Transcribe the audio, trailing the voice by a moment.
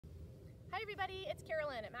Hi everybody, it's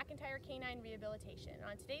Carolyn at McIntyre Canine Rehabilitation.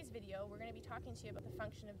 On today's video, we're going to be talking to you about the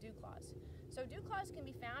function of dewclaws. So dewclaws can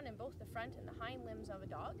be found in both the front and the hind limbs of a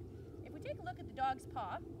dog. If we take a look at the dog's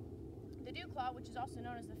paw, the dewclaw, which is also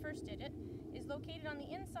known as the first digit, is located on the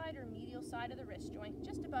inside or medial side of the wrist joint,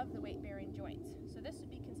 just above the weight-bearing joints. So this would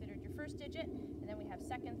be considered your first digit, and then we have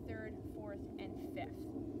second, third, fourth, and fifth.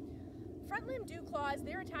 Front limb dewclaws,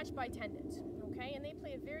 they're attached by tendons, okay, and they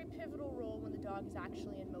play a very pivotal role when the dog is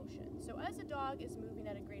actually in motion. So as a dog is moving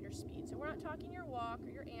at a greater speed, so we're not talking your walk or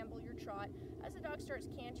your amble, your trot, as the dog starts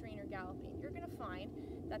cantering or galloping, you're going to find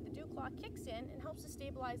that the dewclaw kicks in and helps to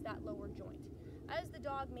stabilize that lower joint. As the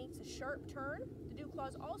dog makes a sharp turn, the dewclaw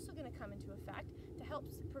is also going to come into effect to help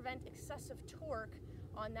prevent excessive torque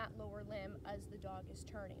on that lower limb as the dog is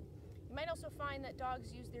turning. You might also find that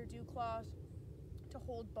dogs use their dewclaws to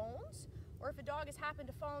hold bones, or if a dog has happened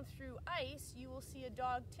to fall through ice, you will see a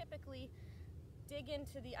dog typically dig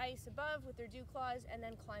into the ice above with their dewclaws and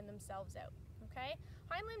then climb themselves out. Okay?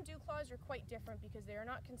 Hind limb dewclaws are quite different because they are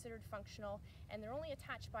not considered functional and they're only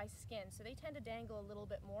attached by skin, so they tend to dangle a little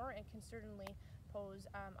bit more and can certainly pose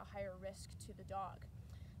a higher risk to the dog.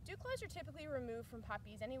 Dewclaws are typically removed from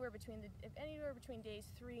puppies anywhere between days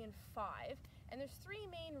 3 and 5, and there's three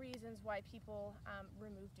main reasons why people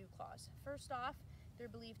remove dewclaws. First off, they're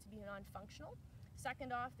believed to be non-functional.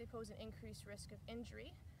 Second off, they pose an increased risk of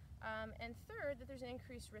injury. And third, that there's an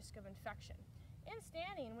increased risk of infection. In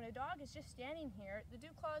standing, when a dog is just standing here, the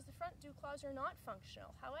front dewclaws are not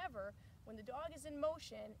functional. However, when the dog is in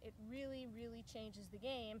motion, it really changes the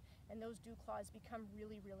game, and those dewclaws become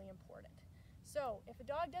really important. So if a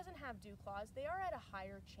dog doesn't have dewclaws, they are at a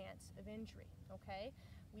higher chance of injury, okay?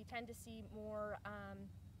 We tend to see more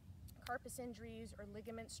carpus injuries or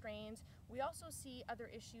ligament strains. We also see other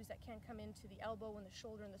issues that can come into the elbow and the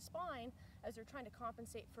shoulder and the spine as they're trying to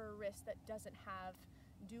compensate for a wrist that doesn't have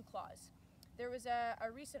dewclaws. There was a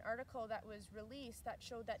recent article that was released that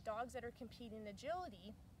showed that dogs that are competing in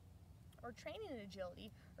agility or training in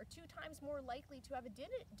agility are 2 times more likely to have a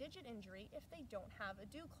digit injury if they don't have a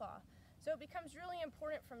dewclaw. So it becomes really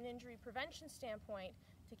important from an injury prevention standpoint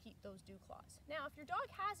to keep those dewclaws. Now, if your dog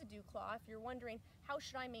has a dewclaw, if you're wondering how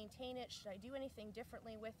should I maintain it, should I do anything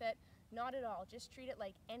differently with it, not at all. Just treat it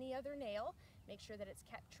like any other nail. Make sure that it's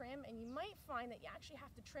kept trim, and you might find that you actually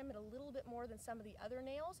have to trim it a little bit more than some of the other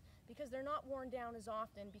nails because they're not worn down as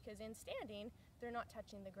often, because in standing, they're not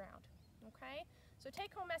touching the ground. Okay? So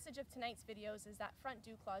take-home message of tonight's videos is that front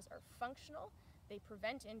dewclaws are functional, they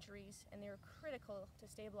prevent injuries, and they're critical to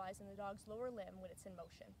stabilizing the dog's lower limb when it's in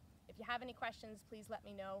motion. If you have any questions, please let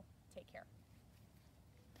me know. Take care.